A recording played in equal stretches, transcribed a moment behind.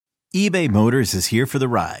eBay Motors is here for the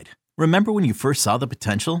ride. Remember when you first saw the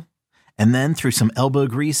potential? And then through some elbow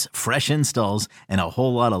grease, fresh installs, and a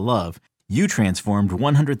whole lot of love, you transformed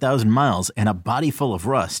 100,000 miles and a body full of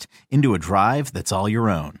rust into a drive that's all your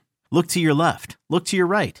own. Look to your left. Look to your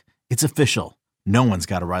right. It's official. No one's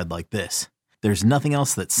got a ride like this. There's nothing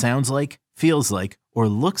else that sounds like, feels like, or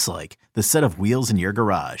looks like the set of wheels in your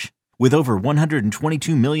garage. With over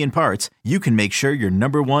 122 million parts, you can make sure your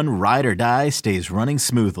number one ride or die stays running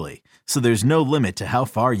smoothly. So there's no limit to how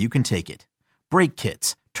far you can take it. Brake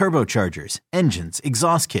kits, turbochargers, engines,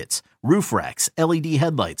 exhaust kits, roof racks, LED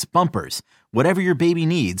headlights, bumpers, whatever your baby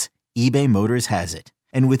needs, eBay Motors has it.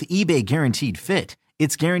 And with eBay Guaranteed Fit,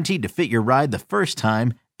 it's guaranteed to fit your ride the first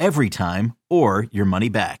time, every time, or your money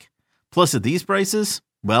back. Plus at these prices,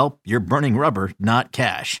 well, you're burning rubber, not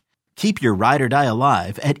cash. Keep your ride or die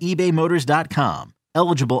alive at ebaymotors.com.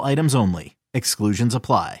 Eligible items only. Exclusions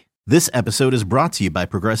apply. This episode is brought to you by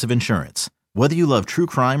Progressive Insurance. Whether you love true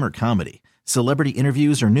crime or comedy, celebrity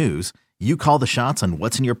interviews or news, you call the shots on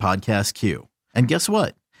what's in your podcast queue. And guess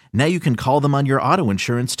what? Now you can call them on your auto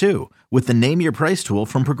insurance too with the Name Your Price tool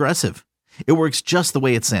from Progressive. It works just the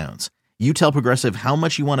way it sounds. You tell Progressive how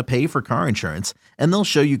much you want to pay for car insurance, and they'll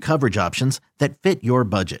show you coverage options that fit your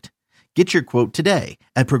budget. Get your quote today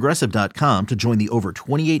at Progressive.com to join the over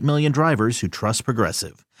 28 million drivers who trust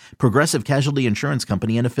Progressive. Progressive Casualty Insurance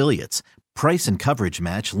Company and Affiliates. Price and coverage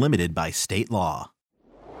match limited by state law.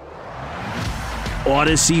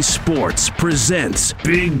 Odyssey Sports presents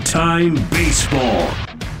Big Time Baseball.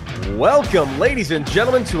 Welcome, ladies and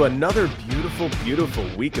gentlemen, to another beautiful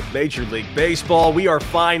week of Major League Baseball. We are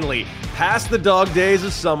finally past the dog days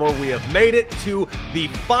of summer. We have made it to the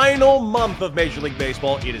final month of Major League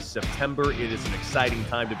Baseball. It is September. It is an exciting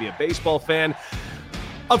time to be a baseball fan.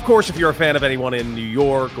 Of course, if you're a fan of anyone in New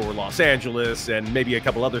York or Los Angeles and maybe a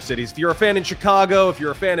couple other cities, if you're a fan in Chicago, if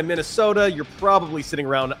you're a fan in Minnesota, you're probably sitting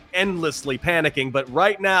around endlessly panicking. But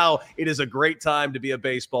right now, it is a great time to be a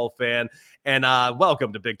baseball fan. And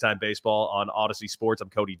welcome to Big Time Baseball on Odyssey Sports. I'm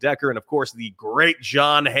Cody Decker. And, of course, the great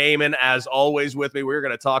Jon Heyman, as always, with me. We're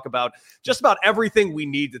going to talk about just about everything we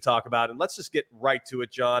need to talk about. And let's just get right to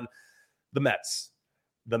it, Jon. The Mets.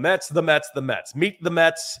 The Mets, the Mets, the Mets. Meet the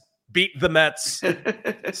Mets. Beat the Mets.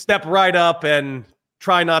 Step right up and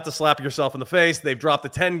try not to slap yourself in the face. They've dropped a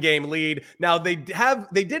 10-game lead. Now, they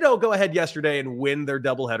did go ahead yesterday and win their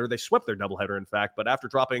doubleheader. They swept their doubleheader, in fact, but after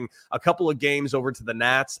dropping a couple of games over to the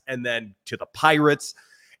Nats and then to the Pirates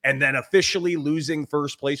and then officially losing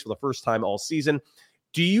first place for the first time all season,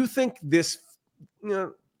 do you think this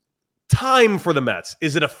time for the Mets,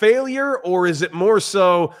 is it a failure or is it more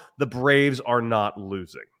so the Braves are not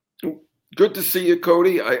losing? Good to see you,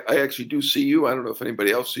 Cody. I actually do see you. I don't know if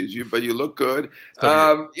anybody else sees you, but you look good.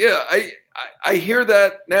 I hear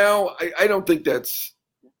that now. I don't think that's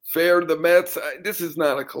fair to the Mets. This is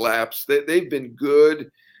not a collapse. They've been good.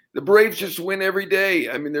 The Braves just win every day.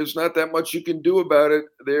 I mean, there's not that much you can do about it.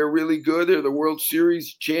 They're really good. They're the World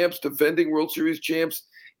Series champs, defending World Series champs.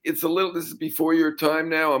 This is before your time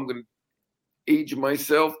now. I'm going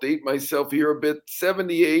to date myself here a bit.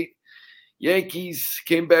 78. Yankees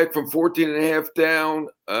came back from 14.5 down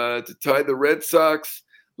to tie the Red Sox.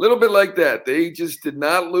 A little bit like that. They just did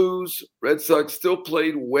not lose. Red Sox still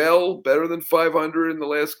played well, better than 500 in the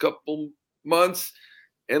last couple months,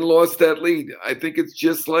 and lost that lead. I think it's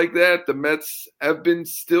just like that. The Mets have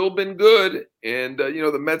still been good, and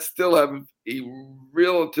the Mets still have a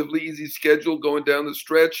relatively easy schedule going down the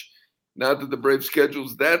stretch. Not that the Braves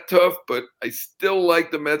schedule's that tough, but I still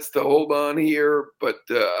like the Mets to hold on here. But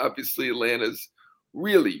obviously, Atlanta's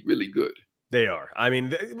really, really good. They are. I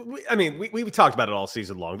mean, we've talked about it all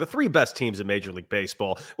season long. The three best teams in Major League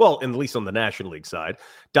Baseball, well, at least on the National League side,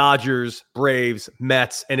 Dodgers, Braves,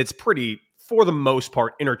 Mets, and it's pretty, for the most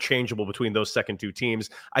part, interchangeable between those second two teams.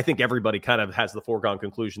 I think everybody kind of has the foregone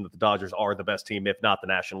conclusion that the Dodgers are the best team, if not the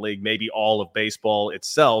National League, maybe all of baseball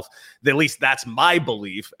itself. At least that's my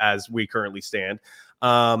belief as we currently stand.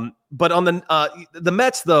 But on the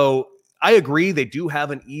Mets, though, I agree they do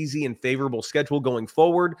have an easy and favorable schedule going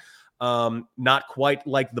forward. Not quite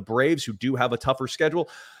like the Braves, who do have a tougher schedule.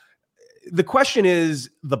 The question is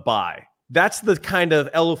the bye. That's the kind of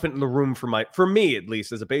elephant in the room for me, at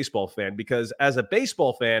least, as a baseball fan, because as a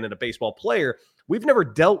baseball fan and a baseball player, we've never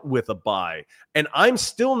dealt with a bye. And I'm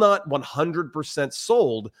still not 100%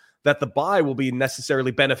 sold that the bye will be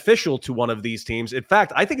necessarily beneficial to one of these teams. In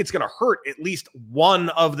fact, I think it's going to hurt at least one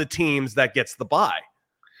of the teams that gets the bye.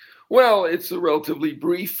 Well, it's a relatively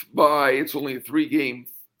brief bye. It's only a 3-game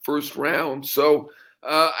first round. So,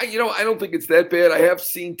 I don't think it's that bad. I have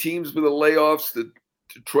seen teams with the layoffs that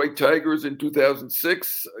Detroit Tigers in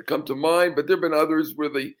 2006 come to mind, but there have been others where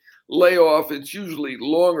the layoff, it's usually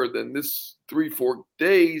longer than this 3-4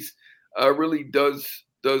 days, really does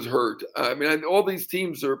hurt. I mean, all these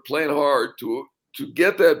teams are playing hard to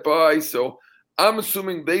get that bye, so I'm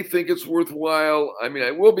assuming they think it's worthwhile. I mean,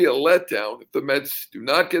 it will be a letdown if the Mets do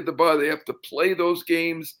not get the bye. They have to play those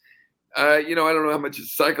games. I don't know how much a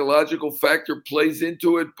psychological factor plays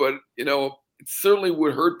into it, but, it certainly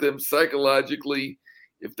would hurt them psychologically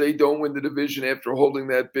if they don't win the division after holding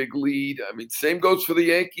that big lead. I mean, same goes for the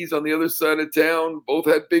Yankees on the other side of town. Both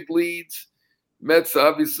had big leads. Mets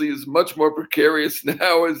obviously is much more precarious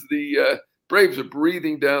now as the Braves are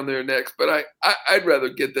breathing down their necks. But I'd rather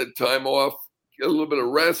get that time off, get a little bit of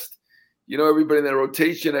rest. Everybody in that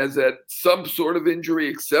rotation has had some sort of injury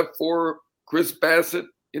except for Chris Bassett.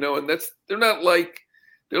 And they're like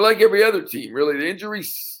every other team, really. The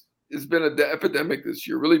injuries has been an epidemic this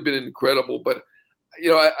year, really been incredible. But,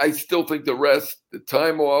 I still think the rest, the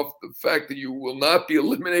time off, the fact that you will not be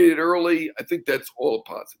eliminated early, I think that's all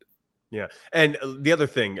positive. Yeah. And the other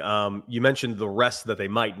thing, you mentioned the rest that they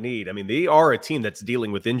might need. I mean, they are a team that's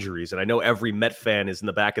dealing with injuries. And I know every Met fan is in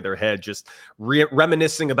the back of their head just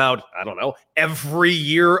reminiscing about, I don't know, every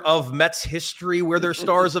year of Mets history where their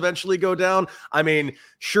stars eventually go down. I mean,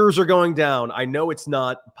 Scherzer going down. I know it's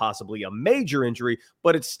not possibly a major injury,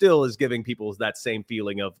 but it still is giving people that same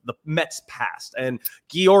feeling of the Mets past. And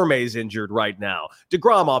Guillorme's injured right now.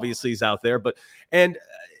 DeGrom obviously is out there,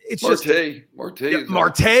 it's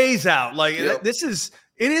Marte's out. Like, yep. It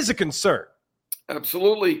is a concern.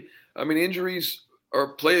 Absolutely. I mean, injuries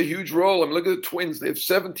play a huge role. I mean, look at the Twins. They have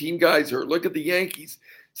 17 guys hurt. Look at the Yankees.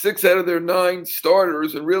 6 out of their 9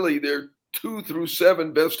 starters, and really their 2 through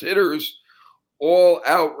 7 best hitters all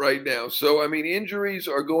out right now. So, I mean, injuries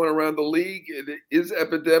are going around the league. It is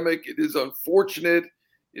epidemic. It is unfortunate.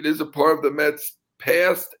 It is a part of the Mets'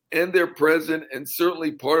 past and their present, and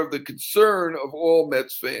certainly part of the concern of all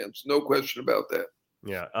Mets fans. No question about that.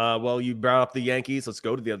 Yeah. Well, you brought up the Yankees. Let's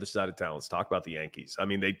go to the other side of town. Let's talk about the Yankees. I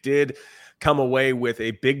mean, they did come away with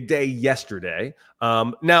a big day yesterday.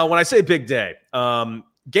 Now, when I say big day,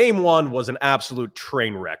 Game 1 was an absolute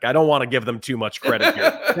train wreck. I don't want to give them too much credit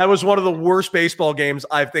here. That was one of the worst baseball games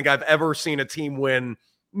I think I've ever seen a team win,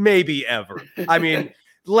 maybe ever. I mean,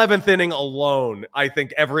 11th inning alone, I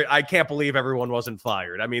can't believe everyone wasn't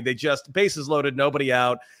fired. I mean, they just bases loaded, nobody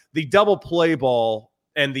out. The double play ball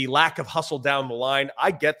and the lack of hustle down the line,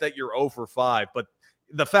 I get that you're 0 for 5, but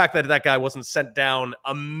the fact that guy wasn't sent down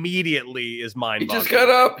immediately is mind-boggling. He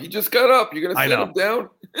just got up. You're going to sit him down?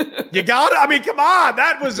 You got it? I mean, come on.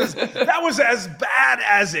 That was as bad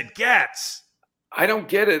as it gets. I don't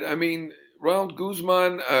get it. I mean, Ronald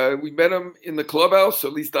Guzman, we met him in the clubhouse,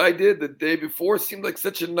 at least I did, the day before. Seemed like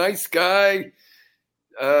such a nice guy,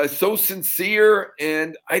 so sincere,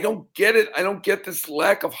 and I don't get it. I don't get this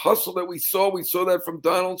lack of hustle that we saw. We saw that from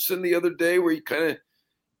Donaldson the other day where he kind of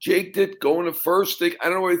jaked it, going to first. I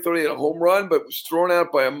don't know where he thought he had a home run, but was thrown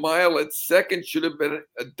out by a mile at second. Should have been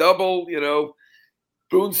a double,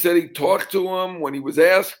 Boone said he talked to him when he was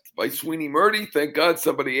asked by Sweeney Murdy. Thank God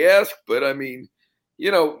somebody asked, but I mean,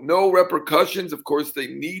 no repercussions. Of course, they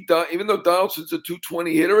need even though Donaldson's a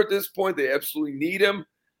 220 hitter at this point, they absolutely need him.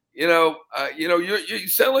 You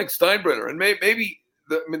sound like Steinbrenner, and maybe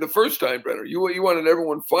the first Steinbrenner. You wanted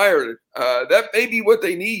everyone fired. That may be what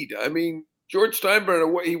they need. I mean, George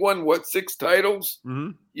Steinbrenner, he won 6 titles.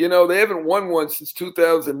 Mm-hmm. They haven't won one since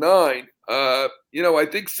 2009. I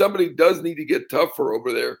think somebody does need to get tougher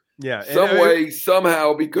over there. Yeah, some way,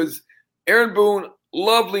 somehow, because Aaron Boone,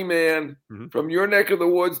 lovely man from your neck of the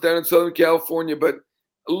woods down in Southern California, but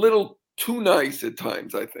a little too nice at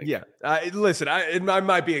times, I think. Yeah. Listen, I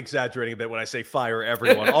might be exaggerating a bit when I say fire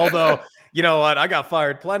everyone. Although, you know what? I got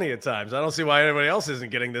fired plenty of times. I don't see why anybody else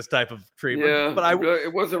isn't getting this type of treatment. Yeah, but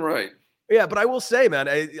it wasn't right. Yeah, but I will say, man,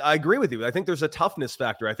 I agree with you. I think there's a toughness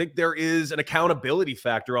factor. I think there is an accountability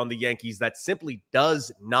factor on the Yankees that simply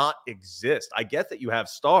does not exist. I get that you have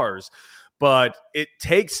stars, but it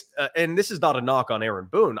takes, and this is not a knock on Aaron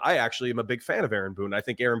Boone. I actually am a big fan of Aaron Boone. I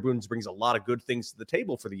think Aaron Boone brings a lot of good things to the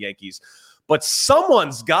table for the Yankees, but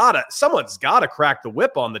someone's got to crack the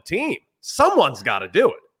whip on the team. Someone's got to do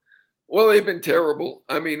it. Well, they've been terrible.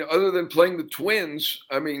 I mean, other than playing the Twins,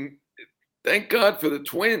 I mean, thank God for the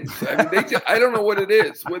Twins. I mean, I don't know what it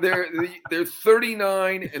is. Well, they're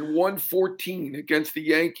 39-114 against the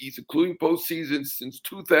Yankees, including postseason since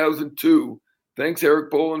 2002. Thanks, Eric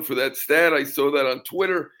Boland, for that stat. I saw that on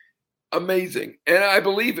Twitter. Amazing. And I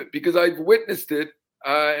believe it because I've witnessed it.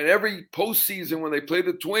 And every postseason when they play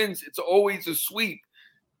the Twins, it's always a sweep.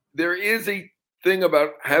 There is a thing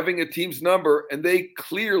about having a team's number, and they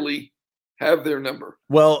clearly have their number.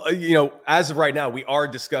 Well, as of right now, we are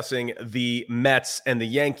discussing the Mets and the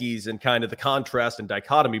Yankees and kind of the contrast and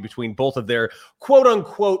dichotomy between both of their quote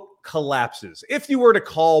unquote collapses. If you were to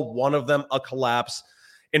call one of them a collapse,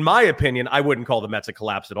 in my opinion, I wouldn't call the Mets a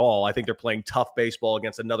collapse at all. I think they're playing tough baseball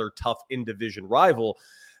against another tough in-division rival.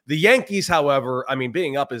 The Yankees, however,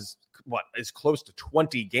 being up is close to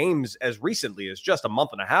 20 games as recently as just a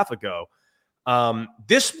month and a half ago.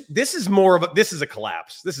 This is a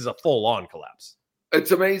collapse. This is a full-on collapse.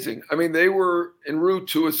 It's amazing. They were en route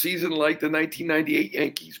to a season like the 1998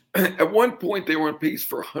 Yankees. At one point, they were on pace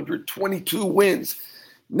for 122 wins.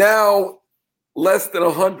 Now, less than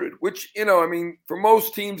 100, which, for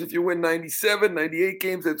most teams, if you win 97, 98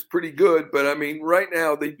 games, that's pretty good. But, right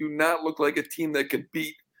now, they do not look like a team that can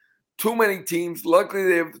beat too many teams. Luckily,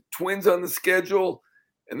 they have the Twins on the schedule,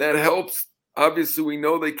 and that helps. Obviously, we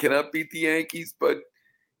know they cannot beat the Yankees, but,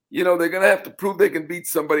 they're going to have to prove they can beat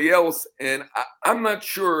somebody else. And I'm not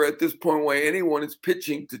sure at this point why anyone is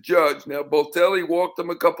pitching to Judge. Now, Botelli walked him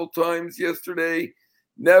a couple times yesterday.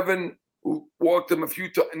 Nevin walked him a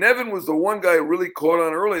few times. Nevin was the one guy who really caught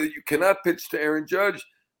on early that you cannot pitch to Aaron Judge.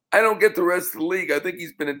 I don't get the rest of the league. I think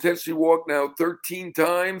he's been intentionally walked now 13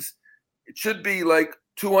 times. It should be like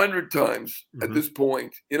 200 times at this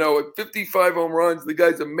point. At 55 home runs, the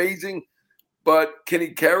guy's amazing. But can he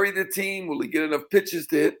carry the team? Will he get enough pitches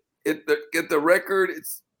to get the record?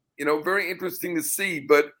 It's, very interesting to see.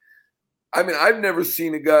 But, I've never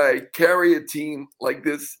seen a guy carry a team like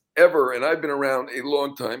this ever. And I've been around a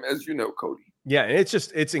long time, as you know, Cody. Yeah, and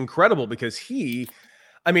it's incredible because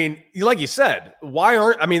like you said,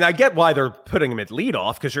 I get why they're putting him at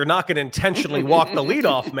leadoff because you're not going to intentionally walk the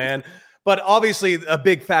leadoff man. But obviously, a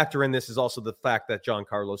big factor in this is also the fact that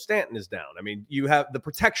Giancarlo Stanton is down. You have the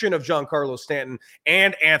protection of Giancarlo Stanton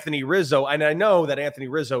and Anthony Rizzo. And I know that Anthony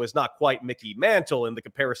Rizzo is not quite Mickey Mantle in the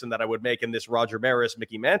comparison that I would make in this Roger Maris,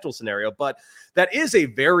 Mickey Mantle scenario. But that is a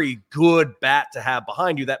very good bat to have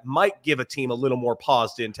behind you that might give a team a little more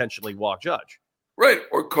pause to intentionally walk Judge. Right.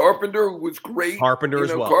 Or Carpenter, who was great.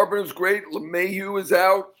 Carpenter's great. LeMahieu is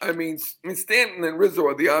out. Stanton and Rizzo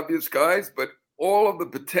are the obvious guys, but all of the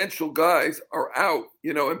potential guys are out,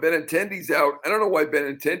 and Benintendi's out. I don't know why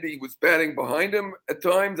Benintendi was batting behind him at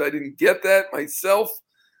times. I didn't get that myself.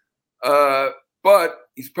 But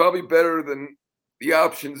he's probably better than the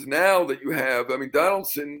options now that you have.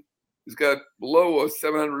 Donaldson has got below a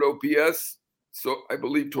 700 OPS. So I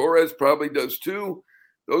believe Torres probably does too.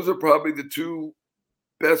 Those are probably the two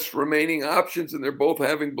best remaining options, and they're both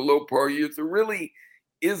having below par years. There really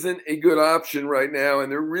isn't a good option right now,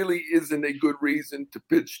 and there really isn't a good reason to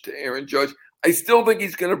pitch to Aaron Judge. I still think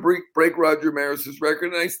he's going to break Roger Maris's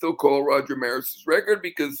record, and I still call Roger Maris's record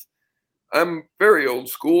because I'm very old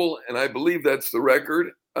school, and I believe that's the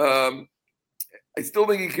record. I still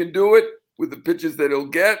think he can do it with the pitches that he'll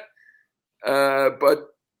get, but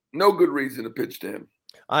no good reason to pitch to him.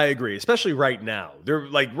 I agree, especially right now. They're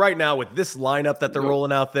right now with this lineup that they're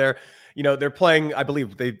rolling out there. They're playing, I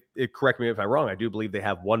believe correct me if I'm wrong, I do believe they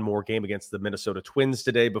have one more game against the Minnesota Twins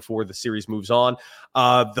today before the series moves on.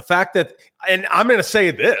 The fact that, and I'm going to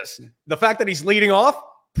say this, the fact that he's leading off,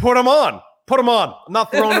 put him on. I'm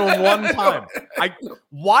not throwing to him one time.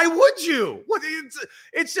 Why would you?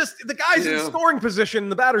 It's just the guy's in scoring position in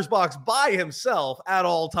the batter's box by himself at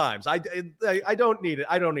all times. I don't need it.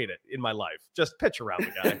 I don't need it in my life. Just pitch around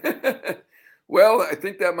the guy. Well, I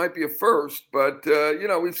think that might be a first, but,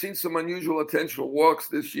 we've seen some unusual intentional walks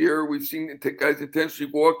this year. We've seen guys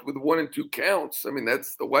intentionally walked with 1 and 2 counts.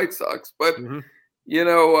 That's the White Sox. But,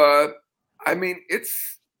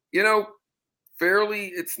 it's, fairly,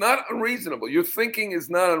 it's not unreasonable. Your thinking is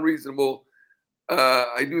not unreasonable.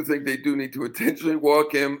 I do think they do need to intentionally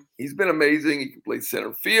walk him. He's been amazing. He can play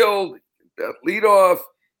center field, he can bat leadoff.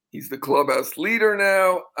 He's the clubhouse leader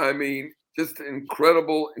now. Just an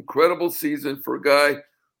incredible season for a guy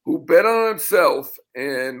who bet on himself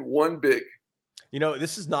and won big.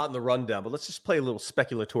 This is not in the rundown, but let's just play a little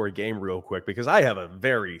speculatory game real quick because I have a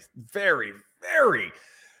very, very, very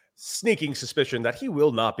sneaking suspicion that he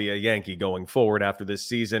will not be a Yankee going forward after this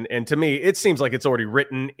season. And to me, it seems like it's already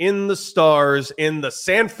written in the stars, in the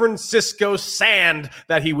San Francisco sand,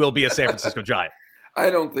 that he will be a San Francisco Giant. I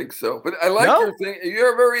don't think so, but I like your thing.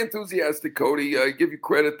 You're very enthusiastic, Cody. I give you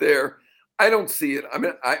credit there. I don't see it. I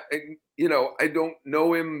don't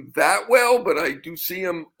know him that well, but I do see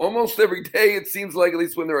him almost every day. It seems like, at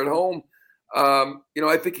least when they're at home.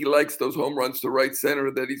 I think he likes those home runs to right center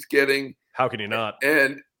that he's getting. How can you not?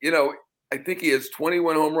 And, I think he has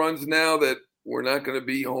 21 home runs now that were not going to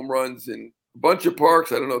be home runs in a bunch of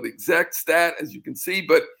parks. I don't know the exact stat, as you can see,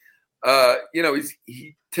 but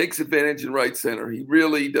he takes advantage in right center. He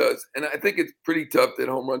really does. And I think it's pretty tough that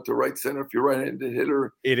home run to right center if you're right-handed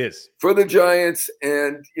hitter. It is. For the Giants.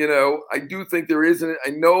 And, I do think there isn't.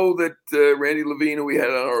 I know that Randy Levine, who we had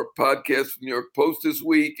on our podcast from New York Post this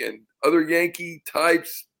week, and other Yankee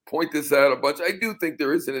types point this out a bunch. I do think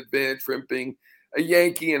there is an advantage for him being a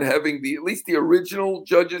Yankee and having at least the original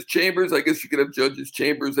Judges Chambers. I guess you could have Judges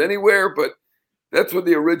Chambers anywhere, but that's what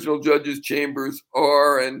the original Judges Chambers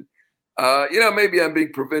are. And, maybe I'm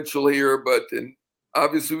being provincial here, but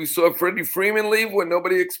obviously we saw Freddie Freeman leave when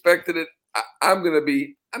nobody expected it. I'm not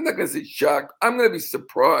going to say shocked. I'm going to be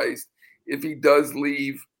surprised if he does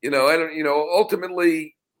leave.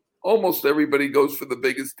 Ultimately, almost everybody goes for the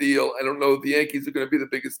biggest deal. I don't know if the Yankees are going to be the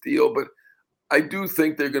biggest deal, but I do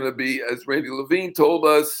think they're going to be, as Randy Levine told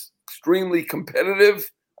us, extremely competitive.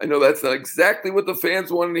 I know that's not exactly what the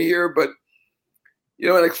fans wanted to hear, but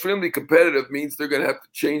and extremely competitive means they're going to have to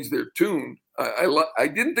change their tune. I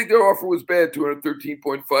didn't think their offer was bad,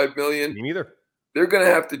 $213.5 million. Me neither. They're going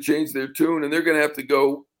to have to change their tune, and they're going to have to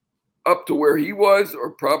go up to where he was,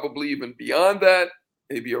 or probably even beyond that,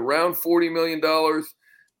 maybe around $40 million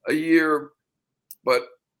a year. But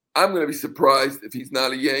I'm going to be surprised if he's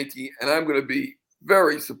not a Yankee, and I'm going to be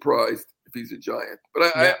very surprised if he's a Giant.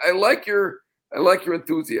 But I like your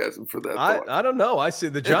enthusiasm for that. I don't know. I see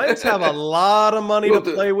the Giants have a lot of money to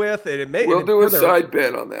play with. We'll do a side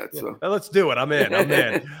bet on that. Yeah. So let's do it. I'm in.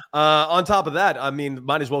 On top of that,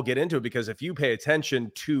 might as well get into it, because if you pay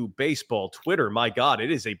attention to baseball, Twitter, my God, it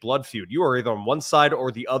is a blood feud. You are either on one side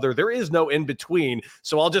or the other. There is no in between.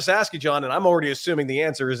 So I'll just ask you, John, and I'm already assuming the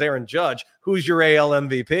answer is Aaron Judge. Who's your AL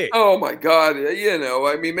MVP? Oh my God.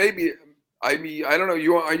 Maybe. I don't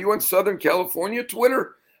know. Are you on Southern California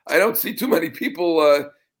Twitter? I don't see too many people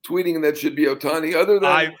tweeting that should be Ohtani, other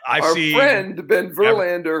than our friend Ben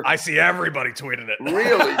Verlander. I see everybody tweeting it.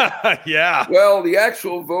 Really? Yeah. Well, the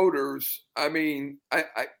actual voters. I know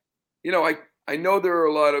there are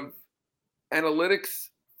a lot of analytics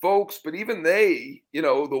folks, but even they,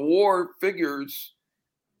 the WAR figures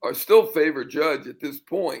are still favor Judge at this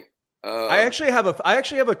point. I actually have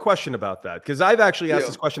a question about that, because I've actually asked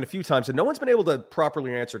this question a few times and no one's been able to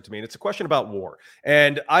properly answer it to me. And it's a question about WAR.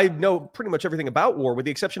 And I know pretty much everything about WAR with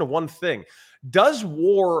the exception of one thing. Does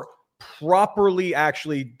WAR properly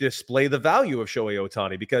actually display the value of Shohei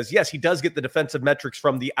Ohtani? Because yes, he does get the defensive metrics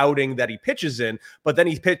from the outing that he pitches in, but then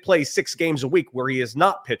he plays 6 games a week where he is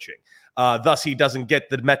not pitching. Thus, he doesn't get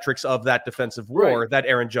the metrics of that defensive WAR that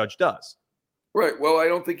Aaron Judge does. Right. Well, I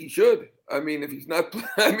don't think he should. If he's not,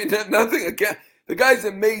 nothing again. The guy's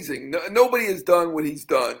amazing. Nobody has done what he's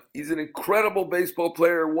done. He's an incredible baseball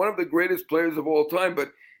player, one of the greatest players of all time,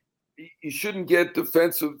 but you shouldn't get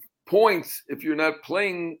defensive points if you're not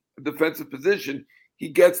playing a defensive position. He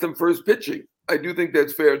gets them for his pitching. I do think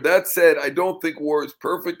that's fair. That said, I don't think WAR is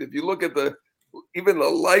perfect. If you look at even the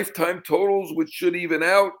lifetime totals, which should even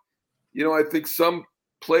out, I think some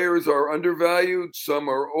players are undervalued, some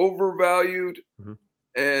are overvalued,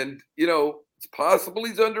 and it's possible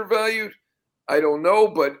he's undervalued. I don't know,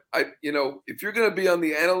 but if you're going to be on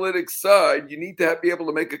the analytics side, you need to be able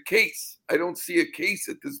to make a case. I don't see a case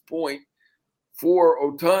at this point for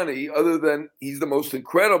Ohtani other than he's the most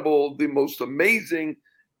incredible, the most amazing.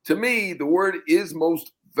 To me, the word is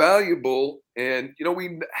most valuable. And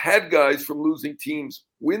we had guys from losing teams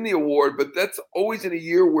win the award, but that's always in a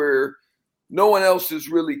year where no one else is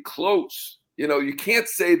really close. You can't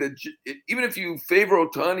say that even if you favor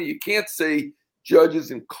Ohtani, you can't say Judge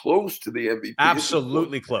isn't close to the MVP.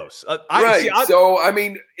 Absolutely close. Right.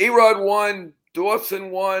 A-Rod won,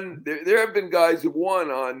 Dawson won. There have been guys who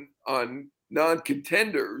won on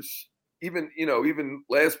non-contenders, even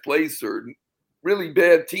last place or really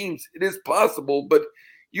bad teams. It is possible, but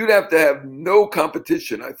you'd have to have no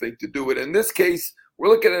competition, I think, to do it. In this case, we're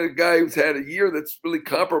looking at a guy who's had a year that's really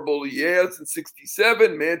comparable to Yaz in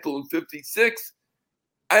 67, Mantle in 56.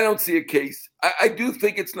 I don't see a case. I do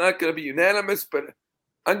think it's not going to be unanimous, but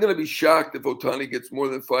I'm going to be shocked if Ohtani gets more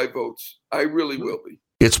than 5 votes. I really will be.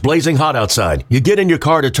 It's blazing hot outside. You get in your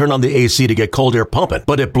car to turn on the AC to get cold air pumping,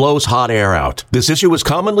 but it blows hot air out. This issue is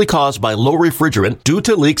commonly caused by low refrigerant due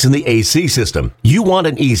to leaks in the AC system. You want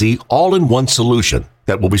an easy, all-in-one solution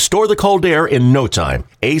that will restore the cold air in no time.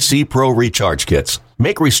 AC Pro Recharge Kits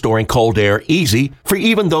make restoring cold air easy for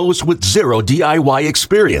even those with zero DIY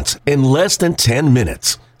experience in less than 10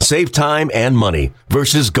 minutes. Save time and money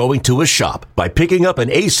versus going to a shop by picking up an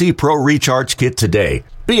AC Pro Recharge Kit today.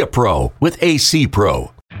 Be a pro with AC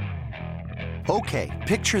Pro. Okay,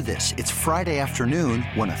 picture this. It's Friday afternoon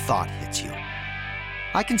when a thought hits you.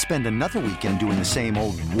 I can spend another weekend doing the same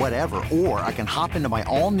old whatever, or I can hop into my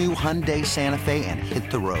all-new Hyundai Santa Fe and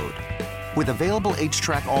hit the road. With available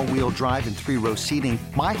H-Track all-wheel drive and 3-row seating,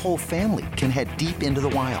 my whole family can head deep into the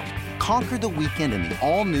wild. Conquer the weekend in the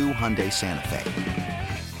all-new Hyundai Santa Fe.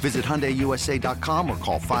 Visit HyundaiUSA.com or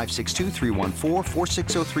call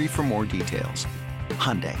 562-314-4603 for more details.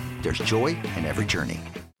 Hyundai, there's joy in every journey.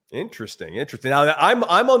 Interesting. Now,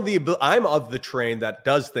 I'm of the train that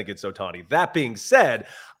does think it's Ohtani. That being said,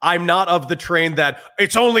 I'm not of the train that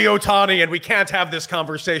it's only Ohtani and we can't have this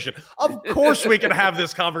conversation. Of course we can have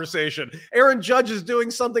this conversation. Aaron Judge is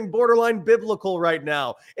doing something borderline biblical right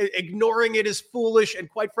now. Ignoring it is foolish, and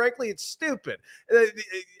quite frankly, it's stupid.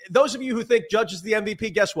 Those of you who think Judge is the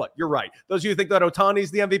MVP, guess what? You're right. Those of you who think that Ohtani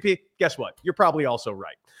is the MVP, guess what? You're probably also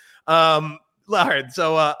right. All right,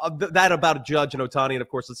 so that about Judge and Ohtani, and of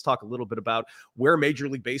course, let's talk a little bit about where Major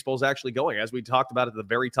League Baseball is actually going. As we talked about at the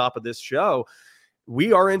very top of this show,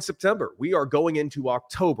 we are in September. We are going into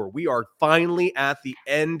October. We are finally at the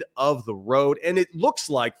end of the road, and it looks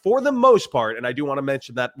like, for the most part, and I do want to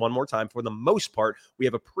mention that one more time, for the most part, we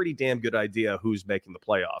have a pretty damn good idea who's making the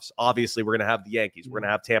playoffs. Obviously, we're going to have the Yankees. We're going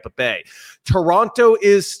to have Tampa Bay. Toronto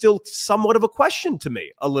is still somewhat of a question to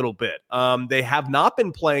me a little bit. They have not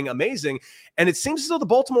been playing amazing, and it seems as though the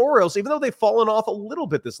Baltimore Orioles, even though they've fallen off a little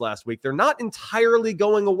bit this last week, they're not entirely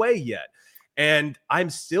going away yet. And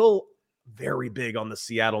I'm still very big on the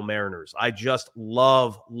Seattle Mariners. I just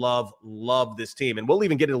love this team. And we'll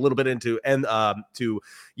even get a little bit into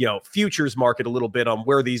futures market a little bit on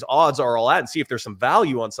where these odds are all at and see if there's some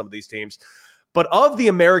value on some of these teams. But of the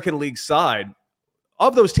American League side,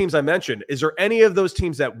 of those teams I mentioned, is there any of those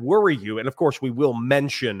teams that worry you? And of course, we will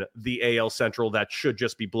mention the AL Central that should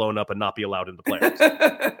just be blown up and not be allowed in the playoffs.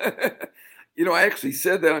 I actually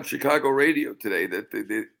said that on Chicago radio today, that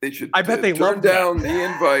they should I bet they turn down the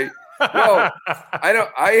invite. No, I don't.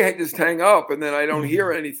 I just hang up and then I don't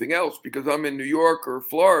hear anything else because I'm in New York or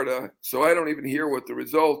Florida, so I don't even hear what the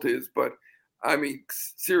result is. But I mean,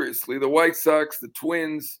 seriously, the White Sox, the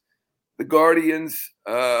Twins, the Guardians,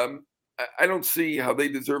 I don't see how they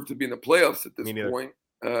deserve to be in the playoffs at this point.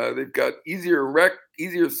 They've got easier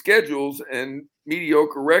schedules and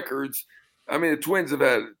mediocre records. I mean, the Twins have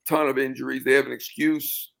had a ton of injuries. They have an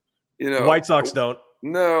excuse. White Sox don't.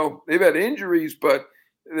 No, they've had injuries, but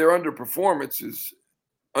their underperformance is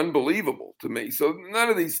unbelievable to me. So none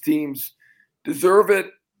of these teams deserve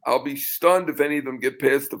it. I'll be stunned if any of them get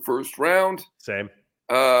past the first round. Same.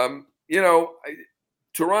 Toronto,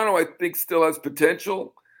 I think, still has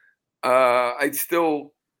potential. I'd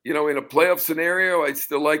still, in a playoff scenario, I'd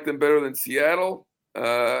still like them better than Seattle.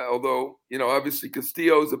 Although, obviously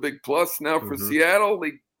Castillo is a big plus now for Seattle.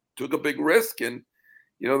 They took a big risk, and,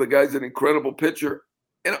 the guy's an incredible pitcher.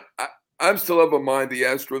 I'm still of a mind the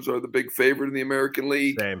Astros are the big favorite in the American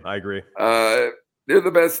League. Same, I agree. They're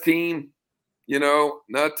the best team,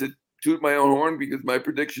 not to toot my own horn because my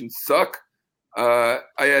predictions suck. I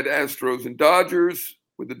had Astros and Dodgers,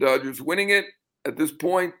 with the Dodgers winning it. At this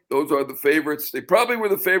point, those are the favorites. They probably were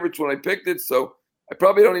the favorites when I picked it, so I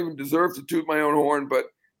probably don't even deserve to toot my own horn. But,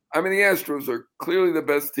 I mean, the Astros are clearly the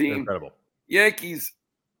best team. Incredible. Yankees,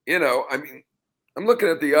 I'm looking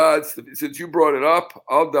at the odds. Since you brought it up,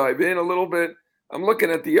 I'll dive in a little bit. I'm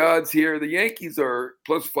looking at the odds here. The Yankees are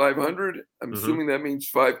plus 500. I'm assuming that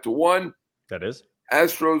means 5-1. That is.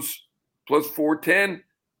 Astros plus 410.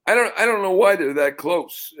 I don't know why they're that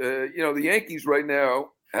close. The Yankees right now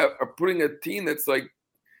are putting a team that's like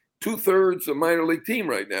 2/3 a minor league team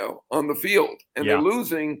right now on the field, and they're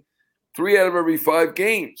losing 3 out of every 5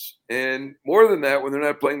 games, and more than that when they're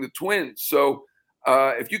not playing the Twins. So.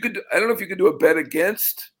 If you could, I don't know if you could do a bet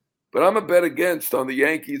against, but I'm a bet against on the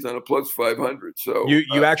Yankees on a plus 500. So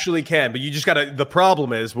you actually can, but you just gotta. The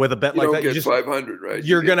problem is with a bet like that, you just 500, right?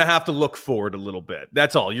 You're gonna have to look forward a little bit.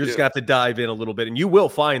 That's all. You're just gonna have to dive in a little bit, and you will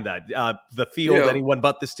find that the field, anyone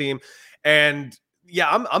but this team, and.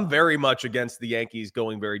 Yeah, I'm very much against the Yankees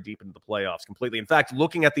going very deep into the playoffs completely. In fact,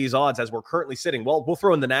 looking at these odds as we're currently sitting, well, we'll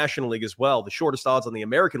throw in the National League as well. The shortest odds on the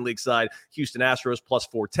American League side, Houston Astros plus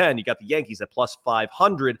 410. You got the Yankees at plus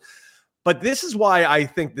 500. But this is why I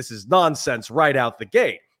think this is nonsense right out the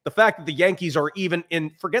gate. The fact that the Yankees are even in,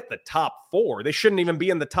 forget the top 4. They shouldn't even be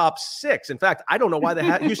in the top 6. In fact, I don't know why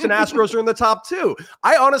the Houston Astros are in the top 2.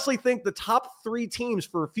 I honestly think the top 3 teams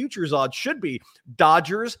for futures odds should be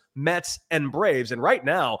Dodgers, Mets, and Braves. And right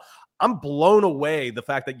now, I'm blown away the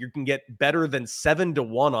fact that you can get better than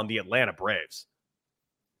 7-1 on the Atlanta Braves.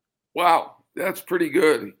 Wow, that's pretty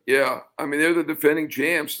good. Yeah, I mean, they're the defending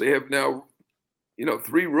champs. They have now,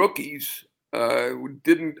 3 rookies who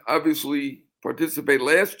didn't obviously participate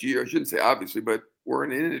last year. I shouldn't say obviously, but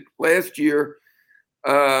weren't in it last year.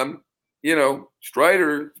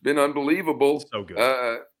 Strider's been unbelievable. So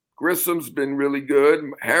good. Grissom's been really good.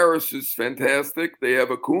 Harris is fantastic. They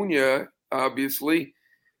have Acuna, obviously.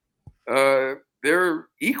 They're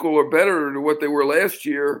equal or better to what they were last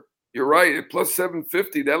year. You're right. At plus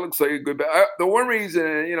 750, that looks like a good bet. The one reason,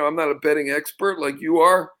 I'm not a betting expert like you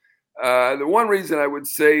are. The one reason I would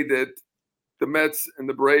say that the Mets and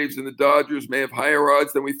the Braves and the Dodgers may have higher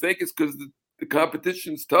odds than we think is because the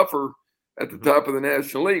competition's tougher at the top of the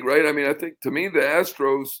National League, right? I mean, I think to me, the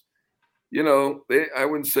Astros, I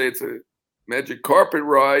wouldn't say it's a magic carpet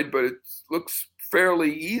ride, but it looks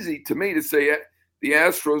fairly easy to me to say the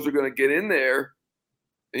Astros are going to get in there,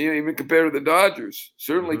 even compared to the Dodgers,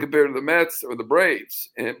 certainly compared to the Mets or the Braves.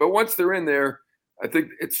 But once they're in there, I think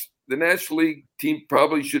it's the National League team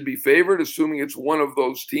probably should be favored, assuming it's one of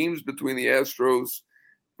those teams between the Astros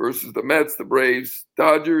versus the Mets, the Braves,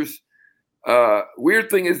 Dodgers. Weird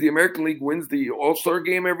thing is the American League wins the All-Star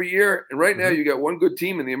game every year. And right now you got one good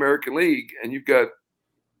team in the American League and you've got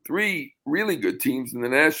three really good teams in the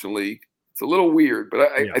National League. It's a little weird, but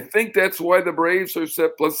I think that's why the Braves are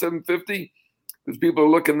set plus 750 because people are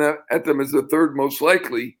looking at them as the third most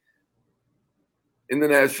likely in the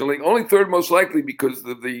National League. Only third most likely because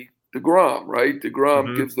of the DeGrom, right?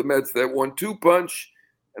 DeGrom gives the Mets that 1-2 punch,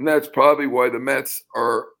 and that's probably why the Mets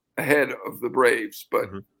are ahead of the Braves. But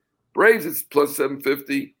Braves is plus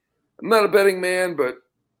 750. I'm not a betting man, but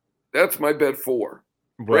that's my bet 4.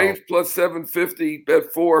 Braves plus 750,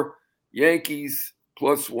 bet 4. Yankees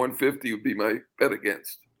plus 150 would be my bet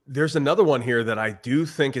against. There's another one here that I do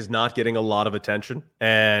think is not getting a lot of attention.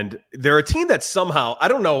 And they're a team that somehow, I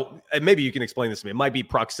don't know, maybe you can explain this to me. It might be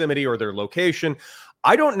proximity or their location.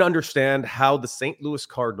 I don't understand how the St. Louis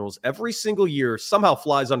Cardinals every single year somehow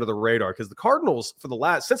flies under the radar because the Cardinals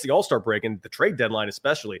since the All-Star break and the trade deadline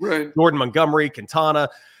especially, Jordan Montgomery, Quintana,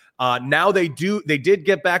 now they did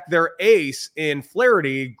get back their ace in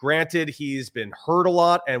Flaherty. Granted, he's been hurt a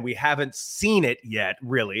lot and we haven't seen it yet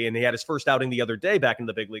really. And he had his first outing the other day back in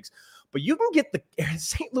the big leagues, but you can get the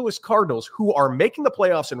St. Louis Cardinals who are making the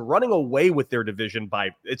playoffs and running away with their division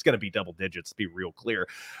it's going to be double digits to be real clear.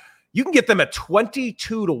 You can get them at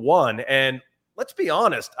 22-1. And let's be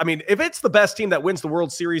honest. I mean, if it's the best team that wins the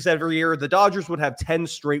World Series every year, the Dodgers would have 10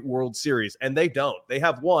 straight World Series, and they don't. They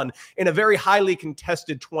have one in a very highly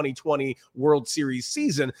contested 2020 World Series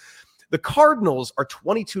season. The Cardinals are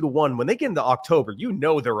 22-1. When they get into October,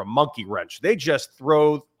 they're a monkey wrench. They just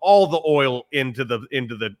throw all the oil into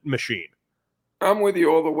the machine. I'm with you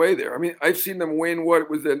all the way there. I mean, I've seen them win, what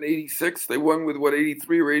was that, 86? They won with,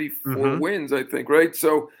 83 or 84 wins, I think, right?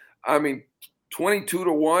 So, I mean,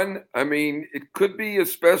 22-1. I mean, it could be a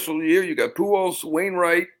special year. You got Pujols,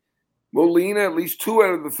 Wainwright, Molina. At least 2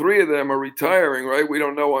 out of the 3 of them are retiring, right? We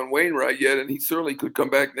don't know on Wainwright yet, and he certainly could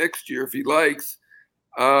come back next year if he likes.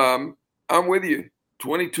 I'm with you.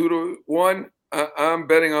 22-1. I'm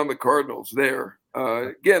betting on the Cardinals there.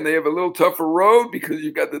 Again, they have a little tougher road because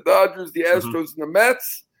you've got the Dodgers, the Astros, and the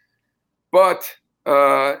Mets. But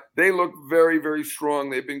they look very, very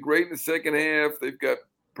strong. They've been great in the second half. They've got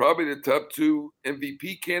probably the top 2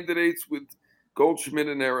 MVP candidates with Goldschmidt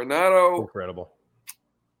and Arenado. Incredible.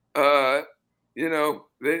 They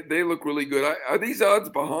look really good. Are these odds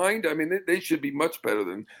behind? I mean, they should be much better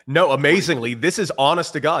than. No, amazingly, this is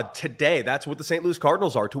honest to God. Today, that's what the St. Louis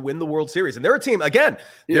Cardinals are to win the World Series. And they're a team, again,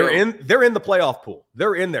 they're in the playoff pool.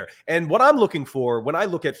 They're in there. And what I'm looking for when I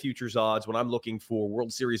look at futures odds, when I'm looking for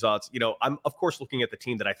World Series odds, I'm of course looking at the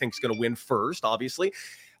team that I think is going to win first, obviously.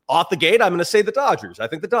 Off the gate, I'm going to say the Dodgers. I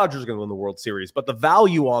think the Dodgers are going to win the World Series, but the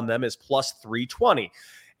value on them is plus 320.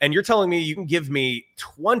 And you're telling me you can give me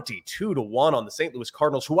 22-1 on the St. Louis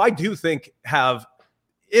Cardinals, who I do think have,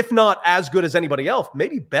 if not as good as anybody else,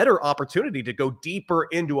 maybe better opportunity to go deeper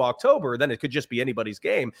into October. Then it could just be anybody's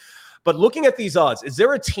game. But looking at these odds, is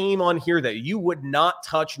there a team on here that you would not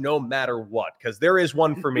touch no matter what? Because there is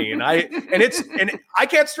one for me, and I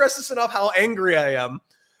can't stress this enough how angry I am.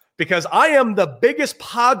 Because I am the biggest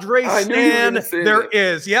Padres fan there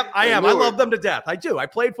is. Yep, I am. I love them to death. I do. I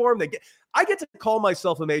played for them. I get to call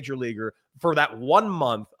myself a major leaguer for that 1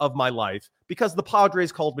 month of my life because the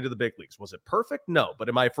Padres called me to the big leagues. Was it perfect? No. But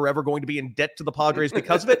am I forever going to be in debt to the Padres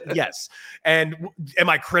because of it? Yes. And am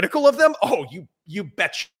I critical of them? Oh, you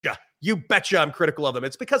betcha. You betcha I'm critical of them.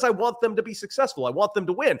 It's because I want them to be successful. I want them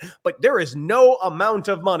to win. But there is no amount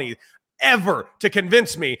of money ever to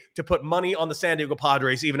convince me to put money on the San Diego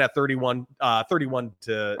Padres, even at 31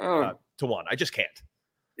 to 1. I just can't.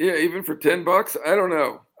 Yeah, even for $10, I don't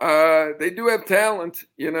know. They do have talent,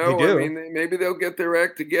 They do. I mean, maybe they'll get their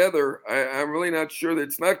act together. I'm really not sure that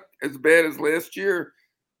it's not as bad as last year.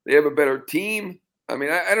 They have a better team. I mean,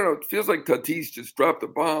 I don't know. It feels like Tatis just dropped a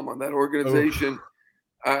bomb on that organization.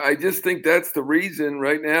 I just think that's the reason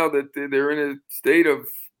right now that they're in a state of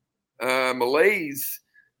malaise.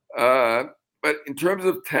 But in terms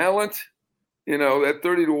of talent, that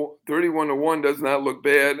 31-1 does not look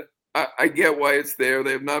bad. I get why it's there.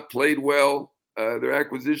 They have not played well. Their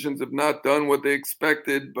acquisitions have not done what they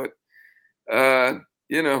expected. But I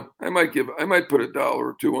might put $1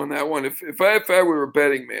 or $2 on that one. If I were a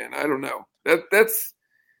betting man, I don't know. That's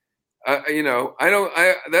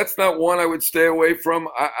that's not one I would stay away from.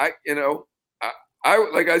 I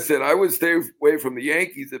like I said, I would stay away from the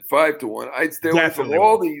Yankees at 5-1. I'd stay away from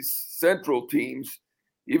all these Central teams,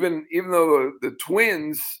 even though the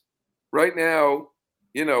Twins right now,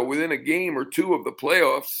 within a game or two of the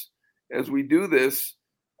playoffs, as we do this,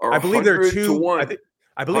 are I believe they're 2-1.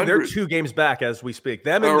 I believe they're 2 games back as we speak.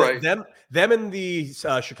 Them and the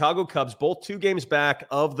Chicago Cubs, both 2 games back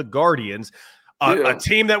of the Guardians, a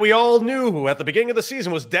team that we all knew at the beginning of the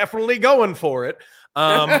season was definitely going for it.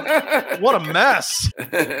 What a mess.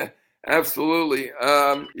 Absolutely.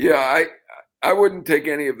 I wouldn't take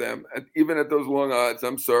any of them, even at those long odds.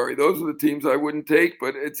 I'm sorry. Those are the teams I wouldn't take,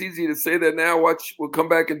 but it's easy to say that now. We'll come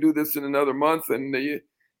back and do this in another month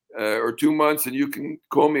or 2 months, and you can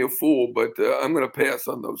call me a fool, but I'm going to pass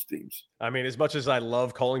on those teams. I mean, as much as I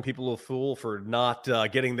love calling people a fool for not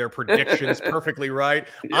getting their predictions perfectly right,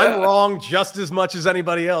 I'm wrong just as much as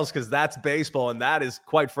anybody else, because that's baseball, and that is,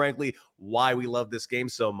 quite frankly, why we love this game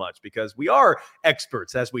so much, because we are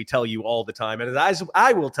experts, as we tell you all the time. And as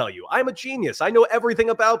I will tell you, I'm a genius. I know everything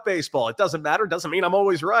about baseball. It doesn't matter. It doesn't mean I'm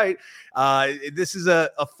always right. This is a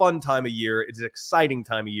fun time of year. It's an exciting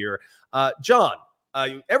time of year. John,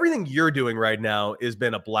 everything you're doing right now has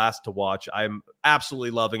been a blast to watch. I'm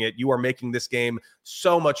absolutely loving it. You are making this game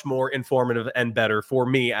so much more informative and better for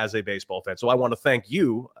me as a baseball fan. So I want to thank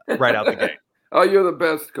you right out the gate. Oh, you're the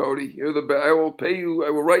best, Cody. You're the best. I will pay you. I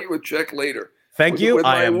will write you a check later. Thank you. With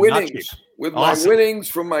my winnings. With awesome. My winnings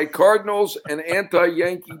from my Cardinals and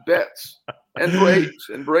anti-Yankee bets and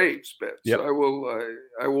Braves bets. Yep. I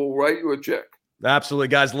will write you a check. Absolutely,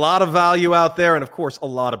 guys. A lot of value out there, and of course, a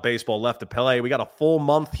lot of baseball left to play. We got a full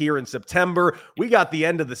month here in September. We got the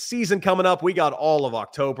end of the season coming up. We got all of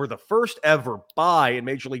October, the first ever bye in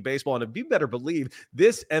Major League Baseball. And if you better believe,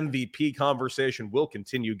 this MVP conversation will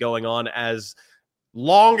continue going on as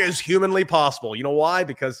long as humanly possible. You know why?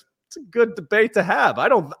 Because it's a good debate to have.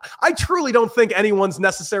 I truly don't think anyone's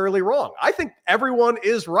necessarily wrong. I think everyone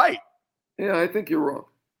is right. Yeah, I think you're wrong.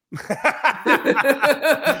 Well,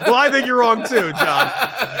 I think you're wrong too, John.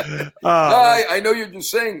 I know you're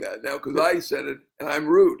just saying that now because I said it and I'm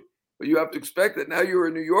rude, but you have to expect that now you're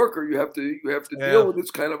a New Yorker. You have to deal with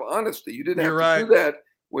this kind of honesty. You didn't have to do that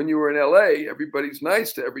when you were in LA. Everybody's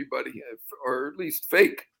nice to everybody, or at least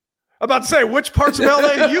fake. I'm about to say, which parts of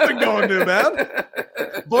LA have you been going to, man?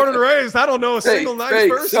 Born and raised, I don't know a single nice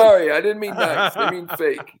person. Sorry, I didn't mean nice. I mean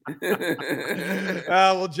fake.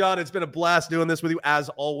 Well, John, it's been a blast doing this with you as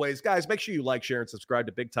always. Guys, make sure you like, share, and subscribe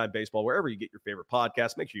to Big Time Baseball wherever you get your favorite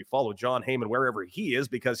podcast. Make sure you follow Jon Heyman wherever he is,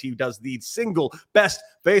 because he does the single best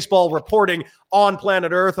baseball reporting on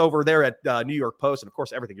planet Earth over there at New York Post. And, of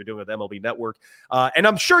course, everything you're doing with MLB Network. And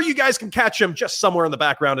I'm sure you guys can catch him just somewhere in the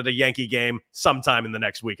background at a Yankee game sometime in the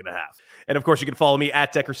next week and a half. And, of course, you can follow me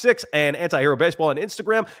at Decker6 and Anti-Hero Baseball on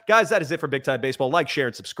Instagram. Guys, that is it for Big Time Baseball. Like, share,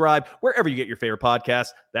 and subscribe wherever you get your favorite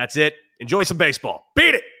podcasts. That's it. Enjoy some baseball.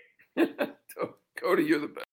 Beat it! Cody, you're the best.